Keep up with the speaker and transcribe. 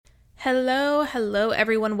Hello,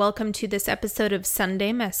 everyone. Welcome to this episode of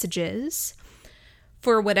Sunday Messages.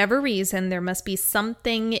 For whatever reason, there must be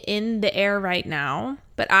something in the air right now,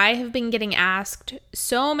 but I have been getting asked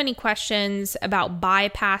so many questions about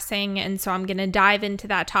bypassing, and so I'm going to dive into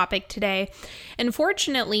that topic today. And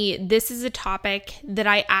fortunately, this is a topic that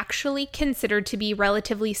I actually consider to be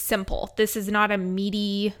relatively simple. This is not a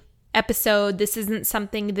meaty episode. This isn't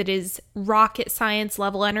something that is rocket science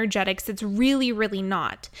level energetics. It's really, really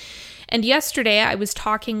not. And yesterday I was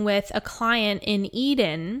talking with a client in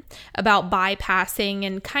Eden about bypassing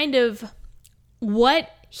and kind of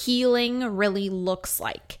what healing really looks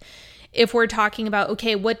like. If we're talking about,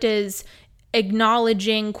 okay, what does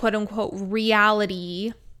acknowledging quote unquote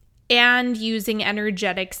reality and using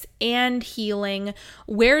energetics and healing,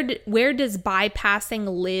 where does bypassing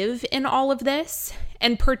live in all of this?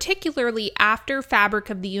 And particularly after Fabric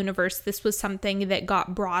of the Universe, this was something that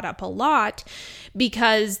got brought up a lot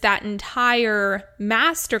because that entire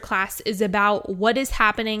masterclass is about what is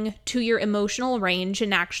happening to your emotional range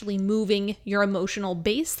and actually moving your emotional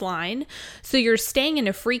baseline. So you're staying in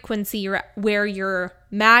a frequency where you're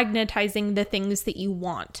magnetizing the things that you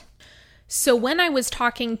want. So when I was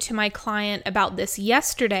talking to my client about this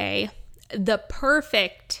yesterday, the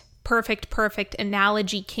perfect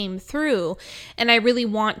analogy came through, and I really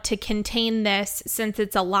want to contain this since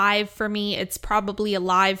it's alive for me. It's probably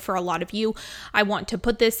alive for a lot of you. I want to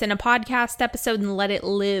put this in a podcast episode and let it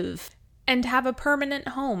live and have a permanent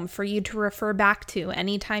home for you to refer back to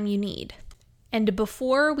anytime you need. And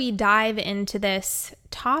before we dive into this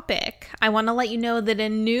topic, I want to let you know that a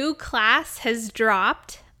new class has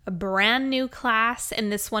dropped, a brand new class,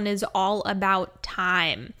 and this one is all about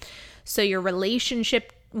time. So your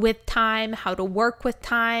relationship with time, how to work with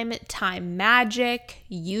time, time magic,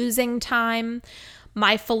 using time.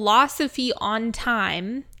 My philosophy on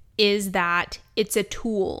time is that it's a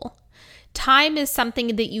tool. Time is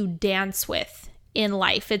something that you dance with in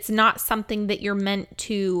life. It's not something that you're meant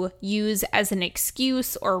to use as an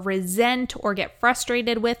excuse or resent or get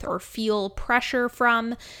frustrated with or feel pressure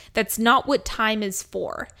from. That's not what time is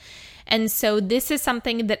for. And so this is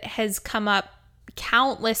something that has come up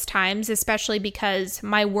countless times, especially because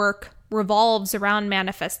my work revolves around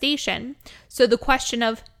manifestation. So the question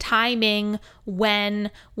of timing,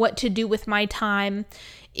 when, what to do with my time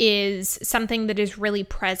is something that is really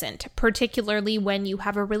present, particularly when you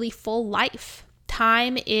have a really full life.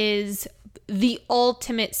 Time is the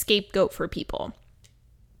ultimate scapegoat for people.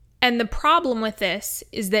 And the problem with this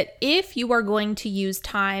is that if you are going to use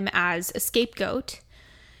time as a scapegoat,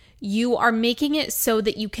 you are making it so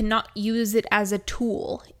that you cannot use it as a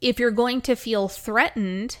tool. If you're going to feel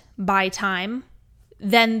threatened by time,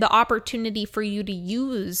 then the opportunity for you to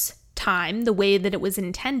use time the way that it was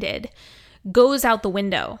intended goes out the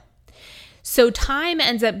window. So time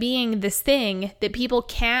ends up being this thing that people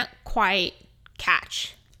can't quite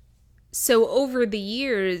catch. So over the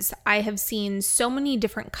years, I have seen so many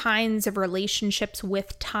different kinds of relationships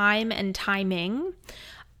with time and timing.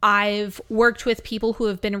 I've worked with people who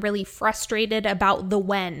have been really frustrated about the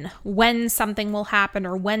when something will happen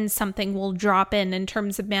or when something will drop in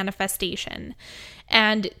terms of manifestation.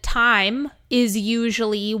 And time is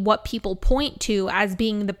usually what people point to as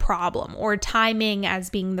being the problem, or timing as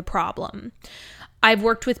being the problem. I've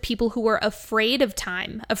worked with people who are afraid of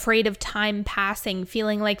time passing,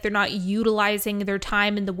 feeling like they're not utilizing their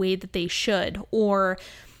time in the way that they should, or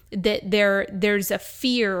that there's a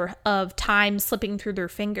fear of time slipping through their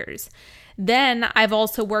fingers. Then I've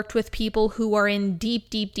also worked with people who are in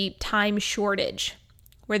deep time shortage,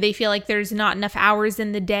 where they feel like there's not enough hours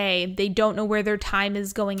in the day. They don't know where their time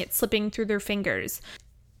is going. It's slipping through their fingers.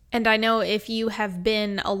 And I know if you have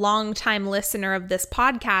been a long-time listener of this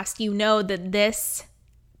podcast, you know that this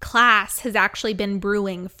class has actually been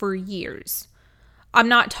brewing for years. I'm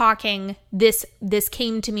not talking this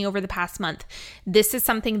came to me over the past month. This is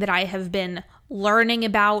something that I have been learning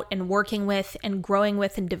about and working with and growing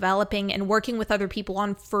with and developing and working with other people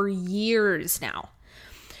on for years now.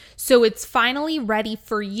 So it's finally ready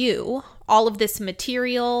for you. All of this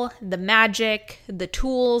material, the magic, the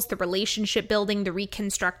tools, the relationship building, the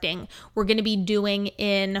reconstructing, we're going to be doing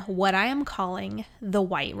in what I am calling the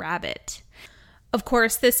White Rabbit. Of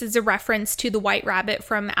course, this is a reference to the White Rabbit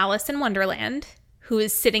from Alice in Wonderland, who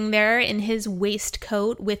is sitting there in his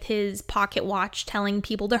waistcoat with his pocket watch telling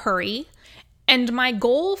people to hurry. And my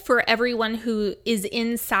goal for everyone who is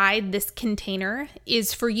inside this container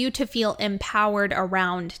is for you to feel empowered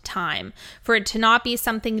around time, for it to not be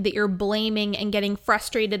something that you're blaming and getting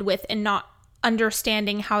frustrated with and not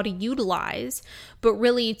understanding how to utilize, but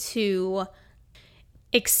really to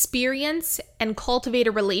experience and cultivate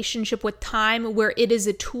a relationship with time where it is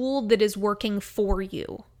a tool that is working for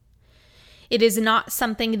you. It is not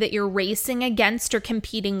something that you're racing against or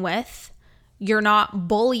competing with. You're not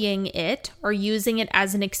bullying it or using it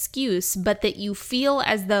as an excuse, but that you feel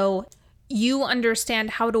as though you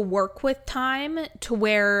understand how to work with time to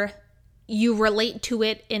where you relate to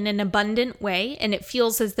it in an abundant way and it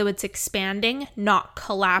feels as though it's expanding, not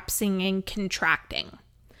collapsing and contracting.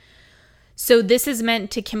 So this is meant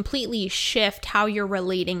to completely shift how you're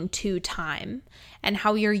relating to time and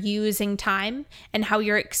how you're using time and how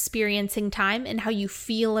you're experiencing time and how you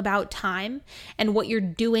feel about time and what you're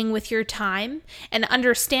doing with your time, and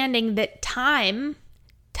understanding that time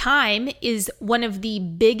is one of the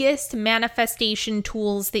biggest manifestation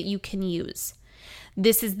tools that you can use.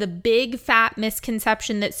 This is the big fat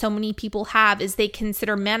misconception that so many people have, is they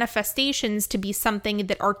consider manifestations to be something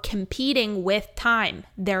that are competing with time.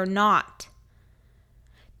 They're not.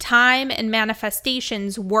 Time and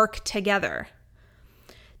manifestations work together.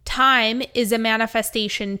 Time is a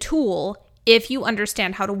manifestation tool if you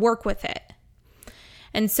understand how to work with it.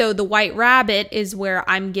 And so the White Rabbit is where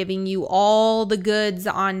I'm giving you all the goods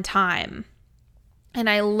on time. And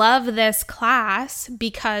I love this class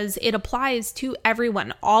because it applies to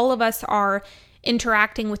everyone. All of us are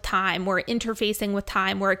interacting with time. We're interfacing with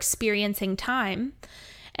time. We're experiencing time.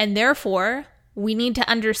 And therefore, we need to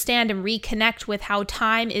understand and reconnect with how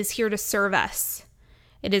time is here to serve us.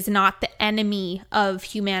 It is not the enemy of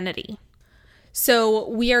humanity. So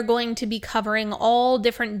we are going to be covering all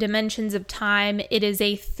different dimensions of time. It is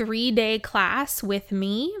a 3-day class with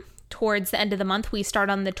me. Towards the end of the month, we start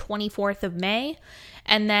on the 24th of May,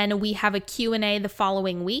 and then we have a Q&A the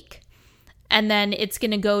following week. And then it's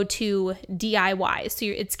going to go to DIY. So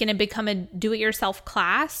it's going to become a do-it-yourself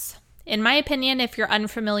class. In my opinion, if you're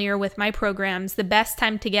unfamiliar with my programs, the best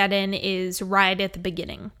time to get in is right at the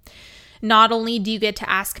beginning. Not only do you get to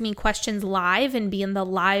ask me questions live and be in the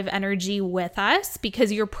live energy with us,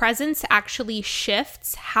 because your presence actually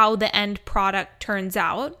shifts how the end product turns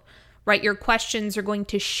out, right? Your questions are going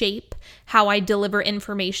to shape how I deliver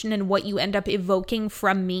information and what you end up evoking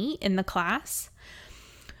from me in the class.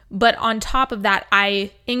 But on top of that,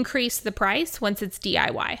 I increase the price once it's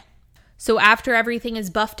DIY. So after everything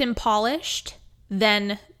is buffed and polished,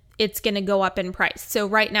 then it's going to go up in price. So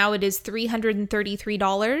right now it is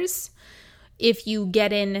 $333 if you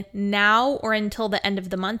get in now or until the end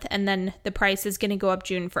of the month, and then the price is going to go up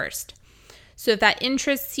June 1st. So if that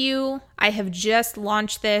interests you, I have just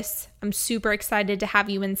launched this. I'm super excited to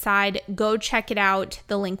have you inside. Go check it out.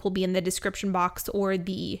 The link will be in the description box or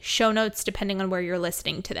the show notes, depending on where you're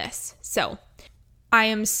listening to this. So I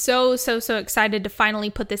am so excited to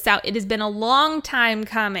finally put this out. It has been a long time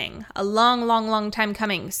coming, a long time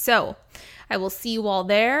coming. So I will see you all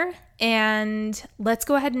there, and let's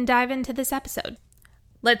go ahead and dive into this episode.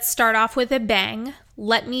 Let's start off with a bang.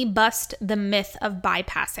 Let me bust the myth of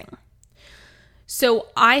bypassing. So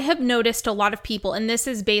I have noticed a lot of people, and this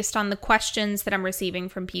is based on the questions that I'm receiving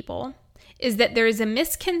from people, is that there is a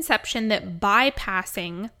misconception that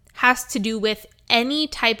bypassing has to do with any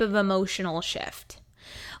type of emotional shift.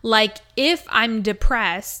 Like if I'm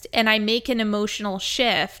depressed and I make an emotional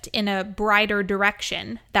shift in a brighter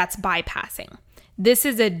direction, that's bypassing. This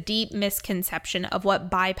is a deep misconception of what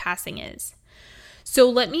bypassing is. So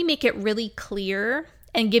let me make it really clear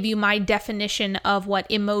and give you my definition of what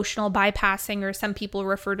emotional bypassing, or some people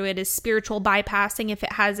refer to it as spiritual bypassing if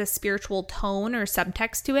it has a spiritual tone or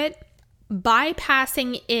subtext to it.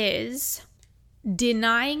 Bypassing is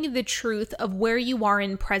denying the truth of where you are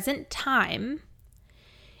in present time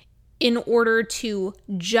in order to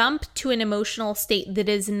jump to an emotional state that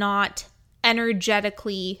is not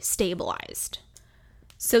energetically stabilized.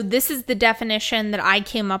 So this is the definition that I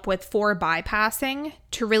came up with for bypassing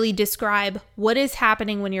to really describe what is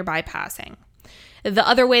happening when you're bypassing. The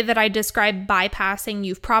other way that I describe bypassing,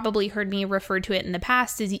 you've probably heard me refer to it in the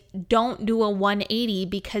past, is don't do a 180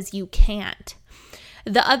 because you can't.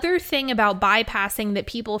 The other thing about bypassing that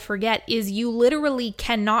people forget is you literally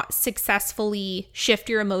cannot successfully shift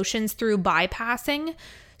your emotions through bypassing.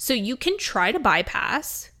 So you can try to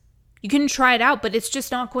bypass, you can try it out, but it's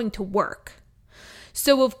just not going to work.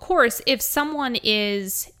 So of course, if someone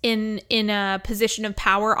is in a position of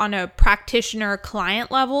power on a practitioner client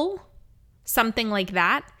level, something like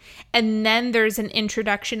that, and then there's an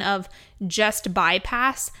introduction of just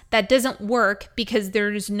bypass, that doesn't work because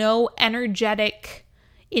there's no energetic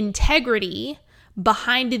integrity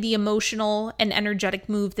behind the emotional and energetic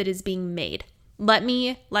move that is being made. Let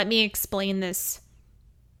me explain this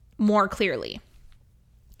more clearly.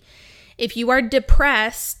 If you are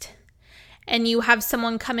depressed and you have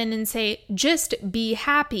someone come in and say, just be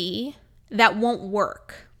happy, that won't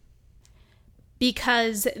work.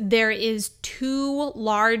 Because there is too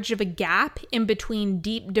large of a gap in between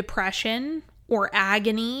deep depression or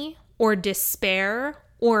agony or despair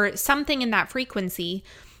or something in that frequency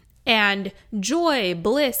and joy,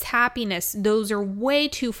 bliss, happiness. Those are way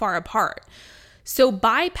too far apart. So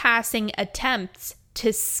bypassing attempts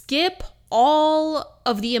to skip all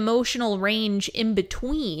of the emotional range in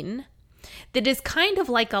between, that is kind of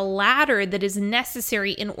like a ladder that is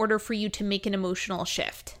necessary in order for you to make an emotional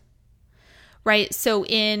shift. Right? So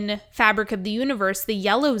in Fabric of the Universe, the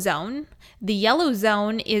yellow zone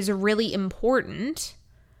is really important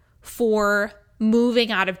for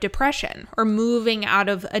moving out of depression or moving out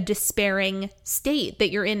of a despairing state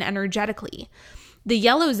that you're in energetically. The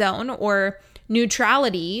yellow zone, or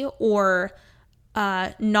neutrality, or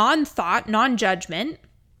non-thought, non-judgment,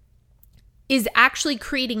 is actually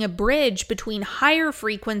creating a bridge between higher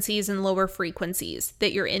frequencies and lower frequencies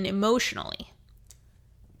that you're in emotionally.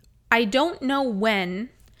 I don't know when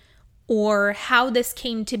or how this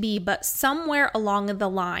came to be, but somewhere along the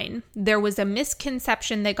line, there was a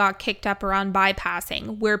misconception that got kicked up around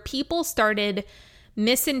bypassing, where people started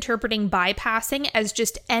misinterpreting bypassing as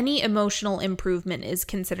just any emotional improvement is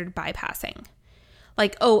considered bypassing.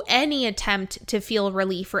 Like, oh, any attempt to feel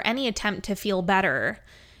relief or any attempt to feel better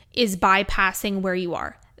is bypassing where you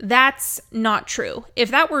are. That's not true.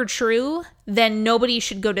 If that were true, then nobody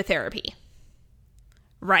should go to therapy.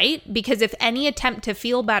 Right? Because if any attempt to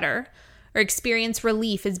feel better or experience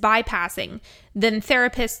relief is bypassing, then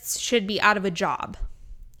therapists should be out of a job,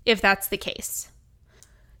 if that's the case.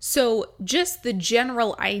 So just the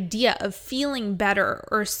general idea of feeling better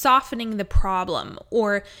or softening the problem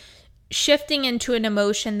or shifting into an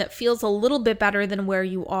emotion that feels a little bit better than where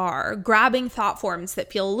you are, grabbing thought forms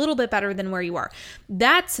that feel a little bit better than where you are,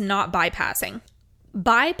 that's not bypassing.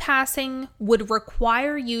 Bypassing would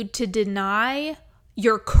require you to deny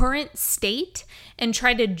your current state and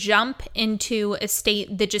try to jump into a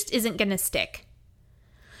state that just isn't going to stick.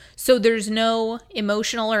 So there's no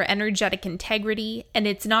emotional or energetic integrity, and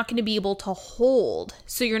it's not going to be able to hold.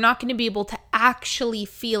 So you're not going to be able to actually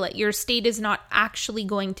feel it. Your state is not actually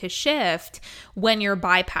going to shift when you're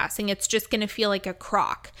bypassing. It's just going to feel like a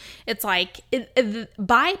crock. It's like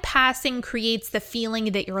bypassing creates the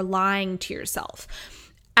feeling that you're lying to yourself.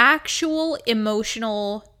 Actual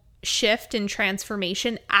emotional shift and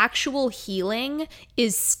transformation, actual healing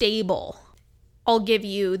is stable. I'll give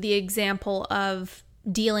you the example of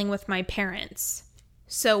dealing with my parents.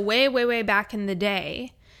 So way back in the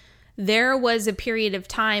day, there was a period of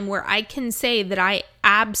time where I can say that I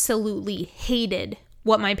absolutely hated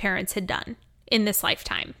what my parents had done in this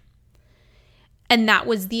lifetime. And that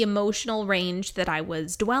was the emotional range that I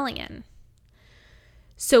was dwelling in.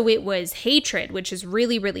 So it was hatred, which is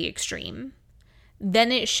really, really extreme.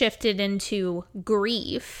 Then it shifted into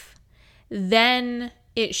grief. Then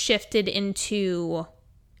it shifted into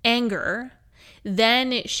anger.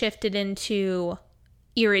 Then it shifted into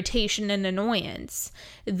irritation and annoyance.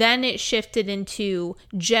 Then it shifted into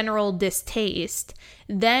general distaste.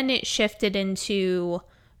 Then it shifted into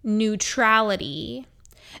neutrality.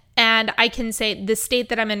 And I can say the state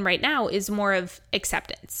that I'm in right now is more of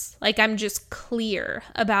acceptance. Like, I'm just clear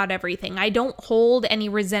about everything. I don't hold any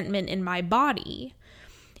resentment in my body.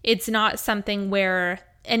 It's not something where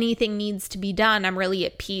anything needs to be done. I'm really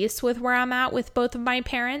at peace with where I'm at with both of my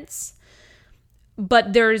parents.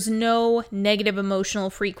 But there's no negative emotional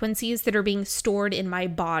frequencies that are being stored in my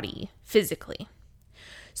body physically.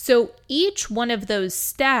 So each one of those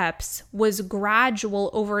steps was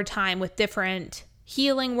gradual over time with different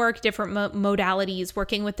healing work, different modalities,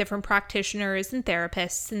 working with different practitioners and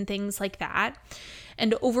therapists and things like that.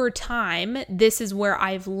 And over time, this is where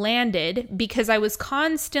I've landed because I was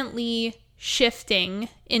constantly shifting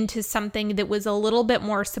into something that was a little bit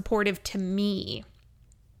more supportive to me.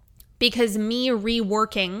 Because me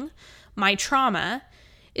reworking my trauma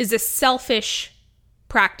is a selfish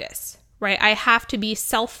practice, right? I have to be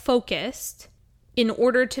self-focused in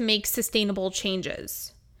order to make sustainable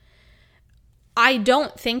changes. I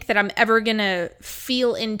don't think that I'm ever going to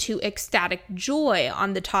feel into ecstatic joy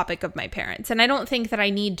on the topic of my parents. And I don't think that I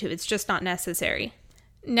need to. It's just not necessary.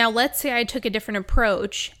 Now, let's say I took a different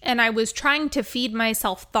approach and I was trying to feed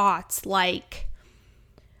myself thoughts like,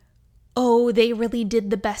 oh, they really did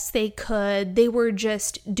the best they could. They were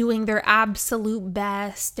just doing their absolute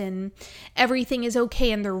best and everything is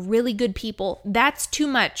okay and they're really good people. That's too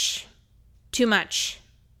much. Too much.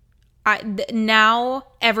 Now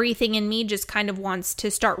everything in me just kind of wants to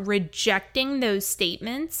start rejecting those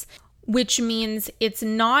statements which means it's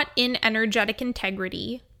not in energetic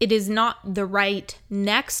integrity. It is not the right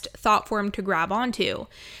next thought form to grab onto.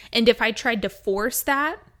 And if I tried to force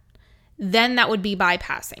that, then that would be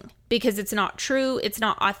bypassing, because it's not true. It's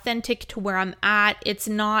not authentic to where I'm at. It's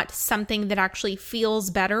not something that actually feels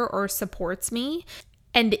better or supports me.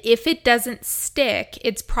 And if it doesn't stick,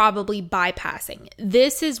 it's probably bypassing.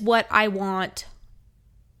 This is what I want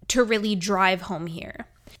to really drive home here.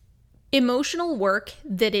 Emotional work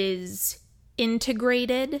that is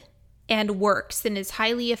integrated and works and is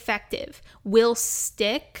highly effective will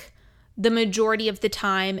stick the majority of the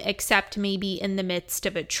time, except maybe in the midst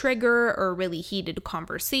of a trigger or a really heated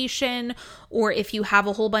conversation, or if you have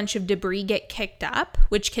a whole bunch of debris get kicked up,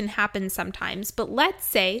 which can happen sometimes. But let's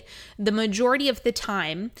say the majority of the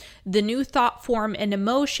time, the new thought form and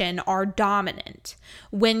emotion are dominant.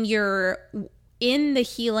 When you're in the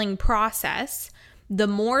healing process, the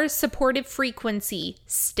more supportive frequency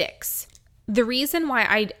sticks. The reason why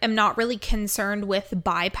I am not really concerned with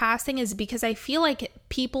bypassing is because I feel like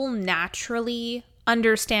people naturally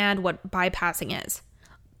understand what bypassing is.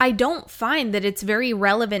 I don't find that it's very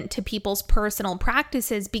relevant to people's personal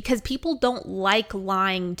practices because people don't like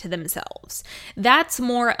lying to themselves. That's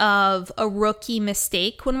more of a rookie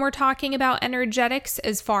mistake when we're talking about energetics,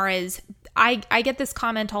 as far as I get this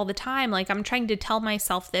comment all the time, like I'm trying to tell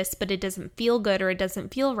myself this, but it doesn't feel good or it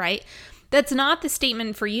doesn't feel right. That's not the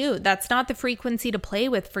statement for you. That's not the frequency to play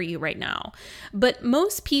with for you right now. But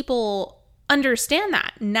most people understand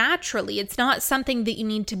that naturally. It's not something that you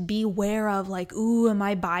need to be aware of, like, ooh, am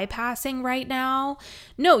I bypassing right now?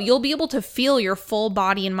 No, you'll be able to feel your full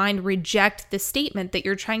body and mind reject the statement that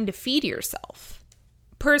you're trying to feed yourself.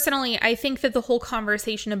 Personally, I think that the whole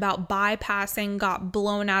conversation about bypassing got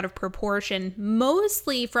blown out of proportion,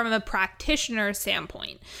 mostly from a practitioner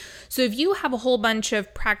standpoint. So if you have a whole bunch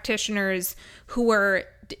of practitioners who are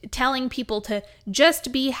telling people to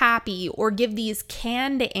just be happy or give these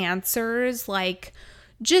canned answers like,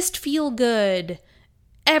 just feel good,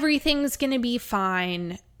 everything's gonna be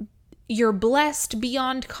fine, you're blessed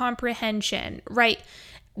beyond comprehension, right?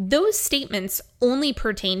 Those statements only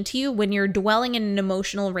pertain to you when you're dwelling in an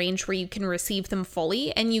emotional range where you can receive them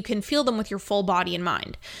fully and you can feel them with your full body and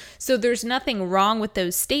mind. So there's nothing wrong with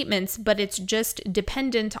those statements, but it's just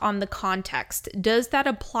dependent on the context. Does that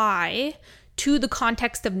apply to the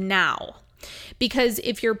context of now? Because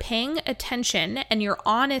if you're paying attention and you're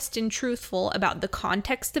honest and truthful about the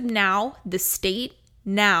context of now, the state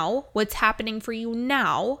now, what's happening for you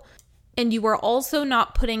now, and you are also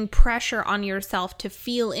not putting pressure on yourself to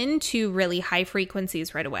feel into really high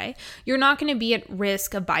frequencies right away, you're not going to be at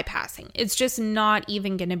risk of bypassing. It's just not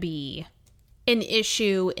even going to be an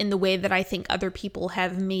issue in the way that I think other people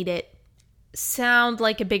have made it sound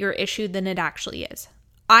like a bigger issue than it actually is.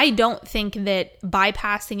 I don't think that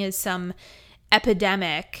bypassing is some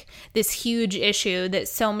epidemic, this huge issue that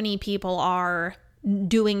so many people are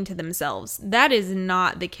doing to themselves. That is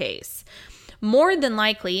not the case. More than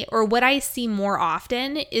likely, or what I see more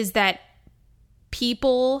often, is that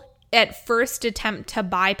people at first attempt to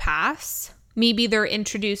bypass, maybe they're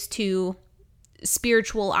introduced to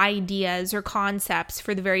spiritual ideas or concepts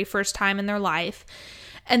for the very first time in their life,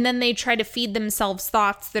 and then they try to feed themselves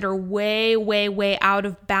thoughts that are way, way, way out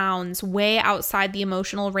of bounds, way outside the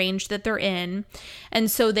emotional range that they're in. And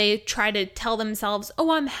so they try to tell themselves,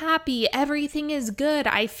 oh, I'm happy, everything is good,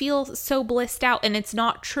 I feel so blissed out, and it's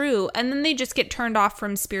not true. And then they just get turned off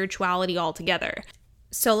from spirituality altogether.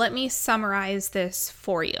 So let me summarize this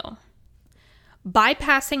for you.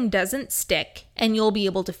 Bypassing doesn't stick, and you'll be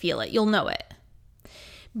able to feel it. You'll know it.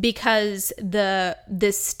 Because the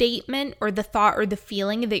statement or the thought or the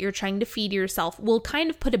feeling that you're trying to feed yourself will kind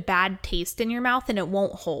of put a bad taste in your mouth and it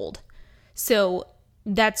won't hold. So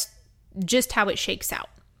that's just how it shakes out.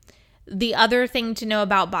 The other thing to know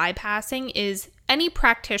about bypassing is any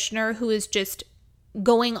practitioner who is just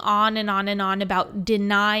going on and on and on about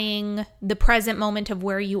denying the present moment of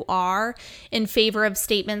where you are in favor of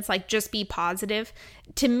statements like just be positive,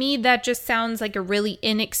 to me that just sounds like a really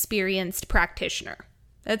inexperienced practitioner.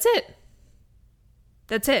 That's it.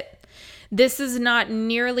 That's it. This is not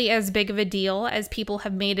nearly as big of a deal as people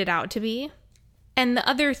have made it out to be. And the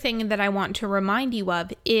other thing that I want to remind you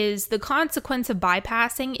of is the consequence of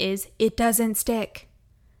bypassing is it doesn't stick.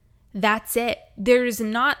 That's it. There's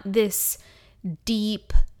not this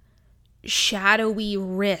deep, shadowy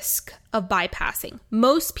risk of bypassing.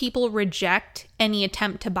 Most people reject any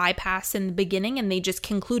attempt to bypass in the beginning and they just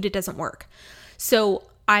conclude it doesn't work. So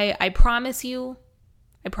I promise you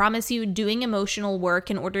doing emotional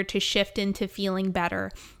work in order to shift into feeling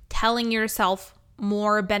better, telling yourself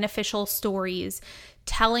more beneficial stories,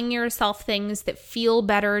 telling yourself things that feel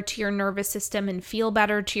better to your nervous system and feel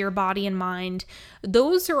better to your body and mind.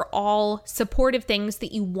 Those are all supportive things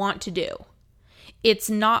that you want to do. It's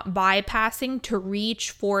not bypassing to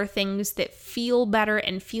reach for things that feel better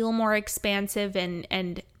and feel more expansive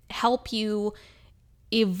and help you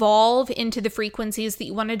evolve into the frequencies that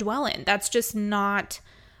you want to dwell in. That's just not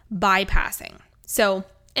bypassing. So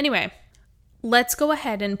anyway, let's go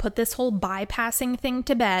ahead and put this whole bypassing thing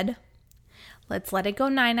to bed. Let's let it go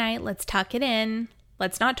night-night. Let's tuck it in.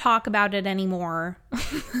 Let's not talk about it anymore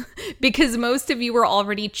because most of you are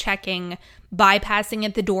already checking bypassing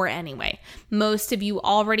at the door anyway. Most of you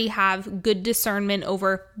already have good discernment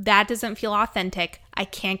over that doesn't feel authentic. I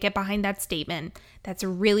can't get behind that statement. That's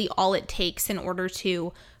really all it takes in order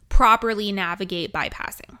to properly navigate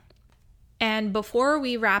bypassing. And before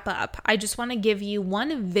we wrap up, I just want to give you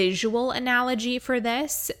one visual analogy for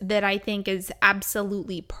this that I think is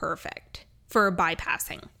absolutely perfect for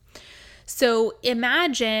bypassing. So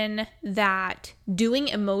imagine that doing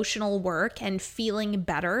emotional work and feeling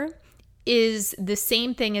better is the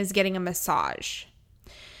same thing as getting a massage.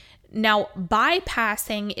 Now,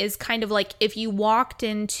 bypassing is kind of like if you walked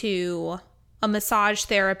into a massage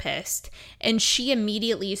therapist and she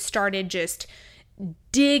immediately started just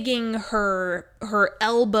digging her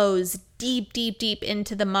elbows deep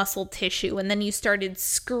into the muscle tissue, and then you started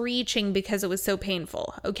screeching because it was so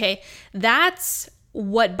painful, okay? That's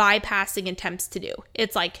what bypassing attempts to do.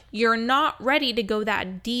 It's like you're not ready to go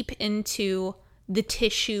that deep into the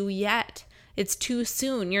tissue yet. It's too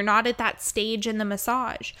soon. You're not at that stage in the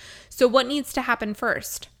massage. So what needs to happen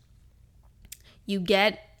first? You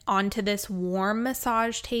get onto this warm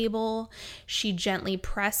massage table. She gently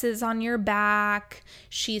presses on your back.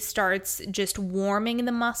 She starts just warming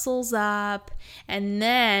the muscles up. And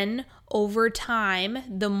then over time,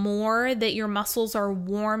 the more that your muscles are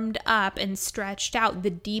warmed up and stretched out, the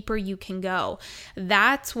deeper you can go.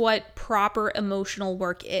 That's what proper emotional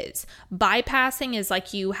work is. Bypassing is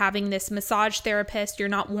like you having this massage therapist, you're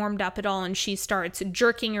not warmed up at all, and she starts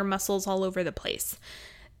jerking your muscles all over the place.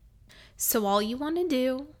 So all you want to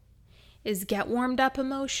do is get warmed up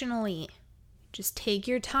emotionally. Just take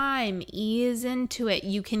your time, ease into it.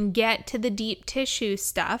 You can get to the deep tissue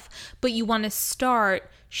stuff, but you want to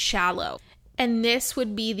start shallow. And this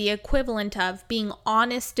would be the equivalent of being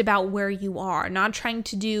honest about where you are, not trying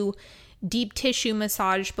to do deep tissue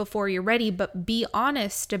massage before you're ready, but be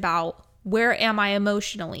honest about where am I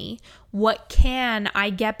emotionally? What can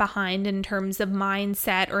I get behind in terms of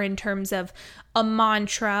mindset or in terms of a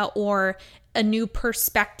mantra or a new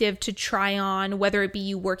perspective to try on, whether it be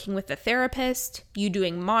you working with a therapist, you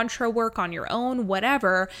doing mantra work on your own,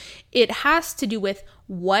 whatever. It has to do with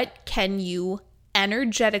what can you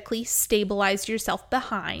energetically stabilize yourself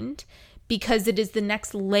behind, because it is the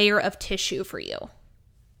next layer of tissue for you.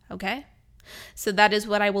 Okay? So that is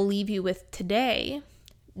what I will leave you with today.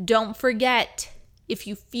 Don't forget, if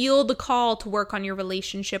you feel the call to work on your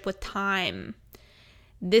relationship with time,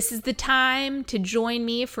 this is the time to join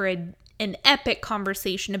me for an epic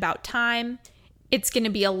conversation about time. It's going to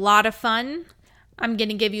be a lot of fun. I'm going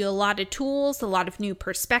to give you a lot of tools, a lot of new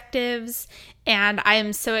perspectives, and I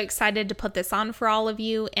am so excited to put this on for all of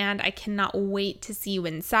you, and I cannot wait to see you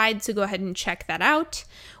inside, so go ahead and check that out.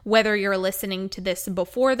 Whether you're listening to this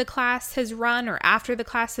before the class has run or after the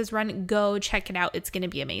class has run, go check it out. It's going to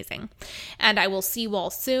be amazing. And I will see you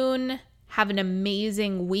all soon. Have an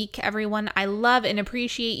amazing week, everyone. I love and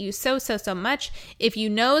appreciate you so much. If you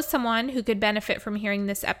know someone who could benefit from hearing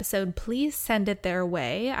this episode, please send it their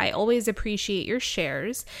way. I always appreciate your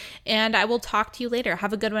shares, and I will talk to you later.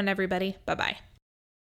 Have a good one, everybody. Bye-bye.